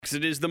rocks.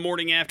 It is the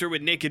morning after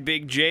with Nick and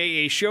Big J,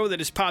 a show that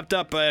has popped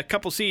up a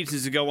couple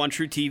seasons ago on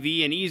True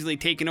TV and easily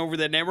taken over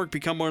the network,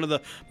 become one of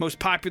the most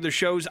popular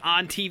shows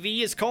on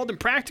TV. It's called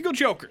Impractical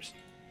Jokers.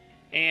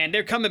 And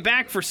they're coming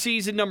back for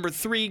season number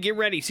 3. Get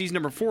ready, season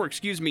number 4,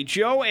 excuse me.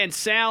 Joe and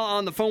Sal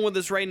on the phone with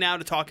us right now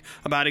to talk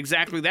about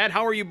exactly that.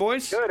 How are you,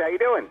 boys? Good, how you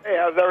doing? Hey,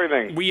 how's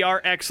everything? We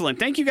are excellent.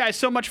 Thank you guys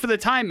so much for the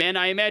time, man.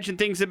 I imagine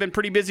things have been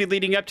pretty busy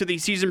leading up to the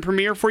season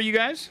premiere for you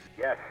guys?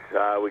 Yes,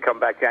 we come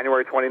back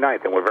January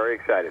 29th, and we're very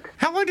excited.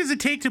 How long does it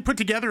take to put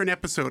together an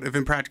episode of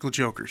Impractical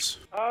Jokers?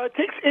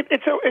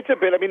 It's a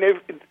bit. I mean,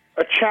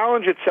 a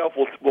challenge itself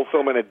will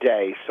film in a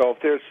day. So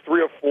if there's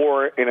 3 or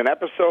 4 in an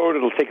episode,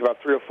 it'll take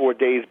about 3 or 4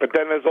 days. But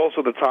then there's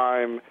also the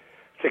time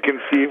to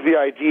conceive the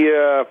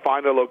idea,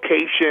 find a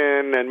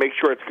location, and make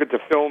sure it's good to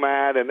film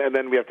at, and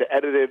then we have to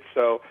edit it.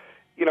 So,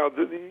 you know,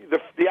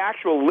 the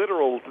actual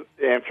literal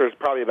answer is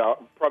probably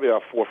about 4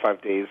 or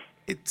 5 days.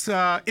 It's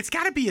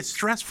got to be a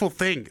stressful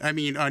thing. I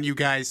mean, on you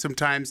guys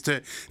sometimes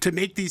to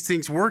make these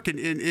things work, and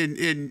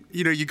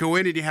you know, you go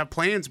in and you have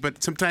plans,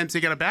 but sometimes they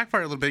got to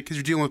backfire a little bit because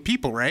you're dealing with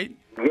people, right?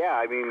 Yeah,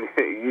 I mean,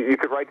 you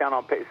could write down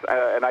on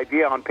an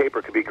idea on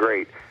paper could be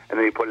great, and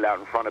then you put it out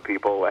in front of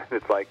people, and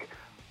it's like,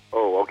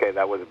 oh, okay,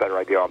 that was a better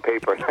idea on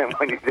paper than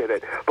when you did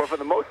it. But for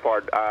the most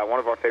part, one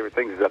of our favorite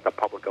things is that the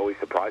public always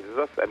surprises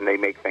us, and they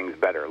make things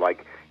better.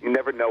 Like, you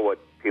never know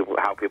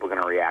how people are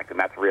going to react, and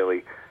that's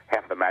really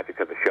half the magic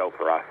of the show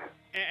for us.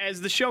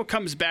 As the show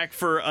comes back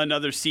for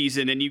another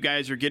season and you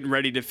guys are getting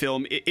ready to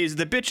film, is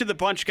the bitch of the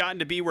bunch gotten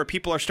to be where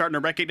people are starting to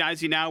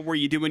recognize you now where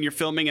you do when you're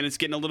filming, and it's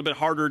getting a little bit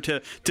harder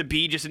to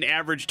be just an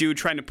average dude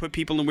trying to put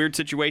people in weird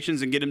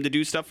situations and get them to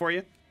do stuff for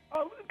you?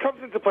 It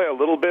comes into play a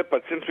little bit,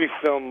 but since we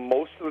film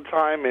most of the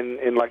time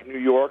in like New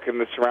York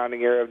and the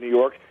surrounding area of New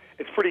York,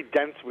 it's pretty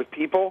dense with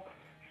people.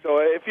 So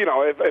if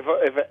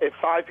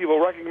 5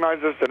 people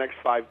recognize us, the next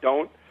 5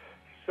 don't.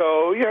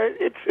 So yeah,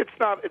 it's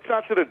not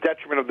to the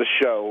detriment of the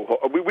show.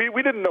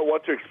 We didn't know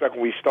what to expect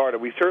when we started.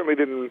 We certainly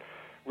didn't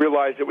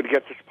realize it would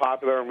get this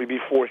popular and we'd be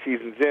 4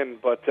 seasons in.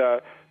 But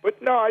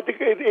no, I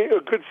think a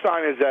good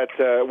sign is that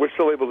we're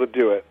still able to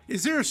do it.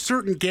 Is there a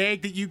certain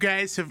gag that you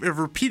guys have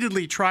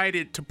repeatedly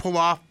tried to pull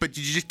off, but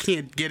you just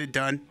can't get it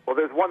done? Well,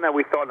 there's one that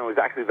we thought it was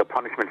actually the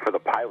punishment for the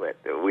pilot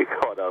that we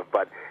thought of,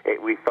 but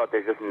we thought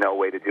there's just no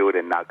way to do it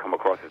and not come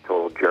across as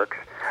total jerks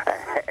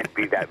and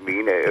be that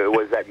mean. It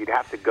was that you'd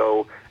have to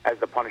go, as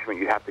the punishment,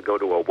 you'd have to go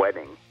to a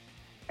wedding,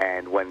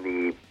 and when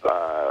the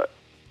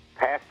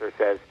pastor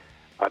says,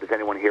 does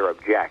anyone here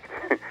object,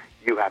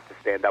 you have to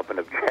stand up and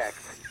object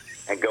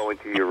and go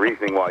into your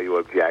reasoning while you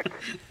object,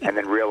 and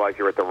then realize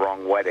you're at the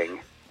wrong wedding,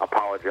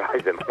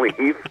 apologize, and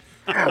leave.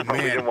 Oh, but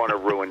we didn't want to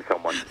ruin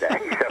someone's day.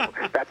 So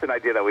that's an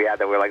idea that we had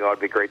that we're like, oh, it'd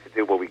be great to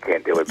do, but we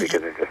can't do it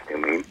because it's just too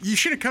mean. You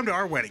should have come to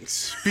our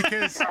weddings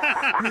because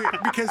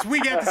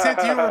we got to sit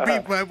to your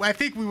people. I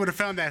think we would have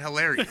found that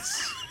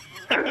hilarious.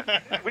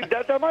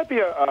 That might be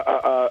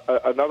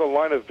another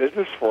line of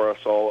business for us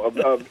all,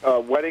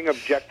 wedding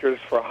objectors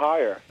for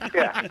hire.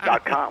 Yeah,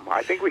 .com.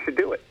 I think we should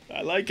do it.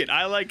 I like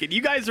it.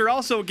 You guys are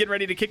also getting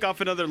ready to kick off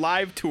another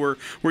live tour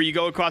where you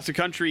go across the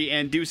country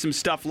and do some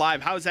stuff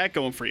live. How's that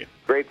going for you?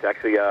 Great. It's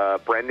actually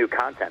brand new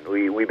content.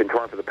 We've been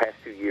touring for the past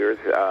 2 years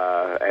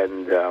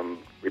and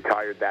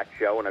retired that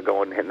show and are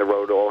going hitting the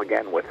road all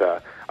again with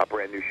a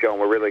brand new show, and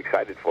we're really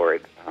excited for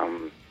it.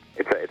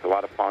 It's a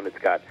lot of fun. It's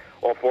got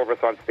all 4 of us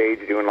on stage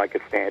doing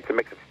it's a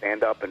mix of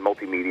stand-up and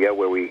multimedia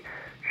where we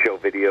show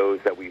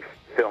videos that we've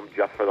filmed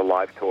just for the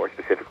live tour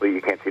specifically.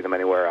 You can't see them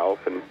anywhere else,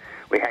 and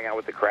we hang out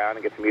with the crowd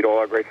and get to meet all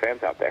our great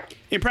fans out there.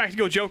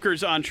 Impractical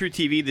Jokers on True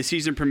TV. The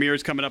season premiere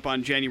is coming up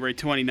on January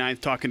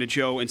 29th, talking to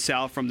Joe and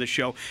Sal from the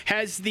show.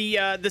 Has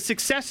the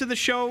success of the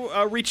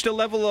show reached a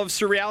level of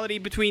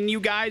surreality between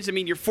you guys? I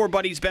mean, your 4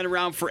 buddies been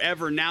around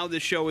forever. Now the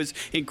show is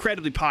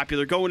incredibly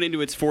popular, going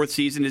into its 4th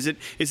season. Is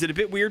it a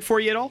bit weird for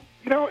you at all?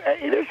 You know,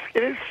 it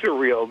is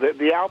surreal.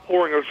 The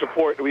outpouring of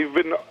support. We've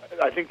been,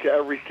 I think, to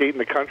every state in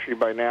the country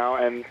by now,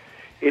 and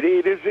it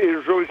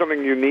is really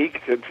something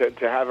unique to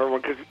have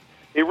everyone, because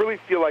they really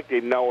feel like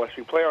they know us.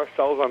 We play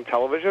ourselves on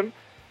television,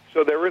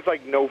 so there is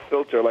like no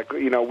filter. Like,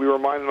 you know, we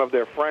remind them of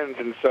their friends,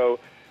 and so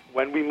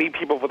when we meet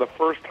people for the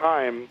first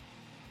time,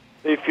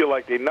 they feel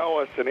like they know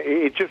us, and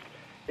it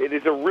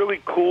is a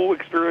really cool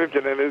experience,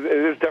 and it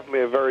is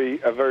definitely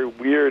a very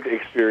weird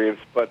experience,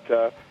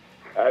 but.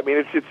 I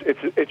mean,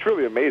 it's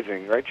really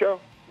amazing, right, Joe?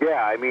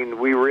 Yeah, I mean,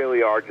 we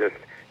really are just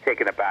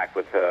taken aback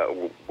with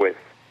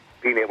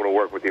being able to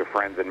work with your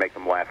friends and make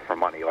them laugh for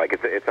money. Like,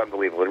 it's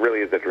unbelievable. It really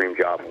is a dream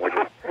job. And we're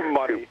just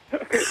money.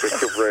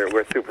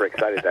 We're super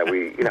excited that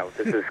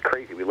this is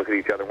crazy. We look at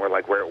each other and we're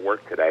like, we're at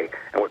work today,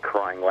 and we're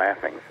crying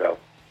laughing. So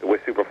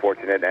we're super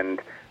fortunate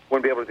and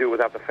wouldn't be able to do it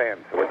without the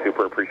fans. So we're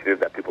super appreciative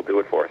that people do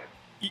it for us.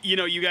 You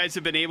know, you guys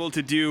have been able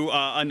to do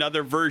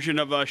another version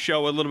of a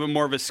show, a little bit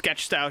more of a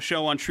sketch-style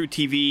show on True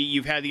TV.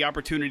 You've had the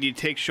opportunity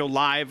to take show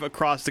live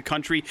across the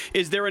country.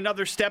 Is there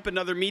another step,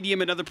 another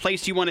medium, another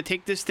place you want to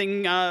take this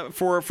thing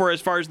for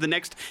as far as the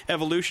next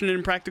evolution in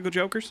Impractical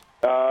Jokers?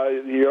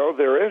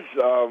 There is.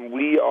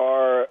 We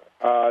are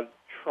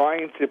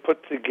trying to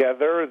put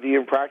together the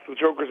Impractical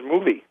Jokers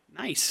movie.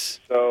 Nice.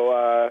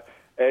 So,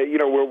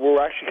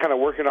 we're actually kind of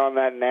working on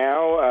that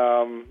now,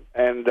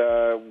 and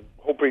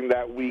hoping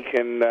that we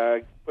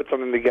can put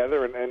something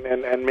together,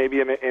 and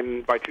maybe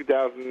in by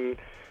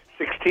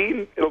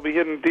 2016 it'll be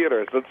hitting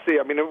theaters. Let's see.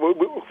 I mean,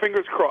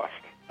 fingers crossed.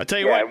 I'll tell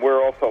you what. And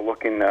we're also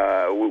looking.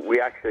 We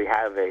actually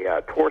have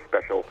a tour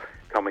special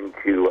coming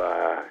to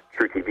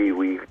True TV.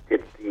 We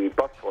did the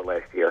bus tour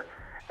last year,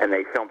 and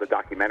they filmed a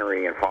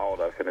documentary and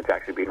followed us, and it's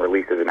actually being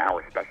released as an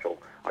hour special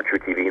on True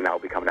TV, and that will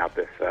be coming out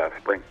this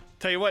spring.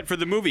 Tell you what, for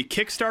the movie,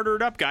 Kickstarter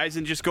it up, guys,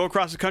 and just go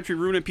across the country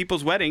ruining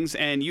people's weddings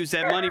and use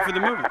that money for the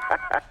movie.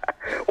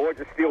 Or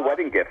just steal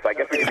wedding gifts. I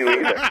guess we can do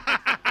either.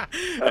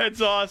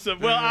 That's awesome.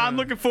 Well, I'm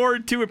looking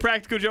forward to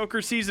Impractical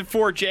Joker Season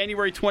 4,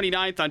 January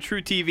 29th on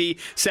True TV.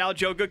 Sal,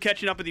 Joe, good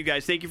catching up with you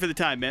guys. Thank you for the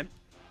time, man.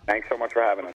 Thanks so much for having us.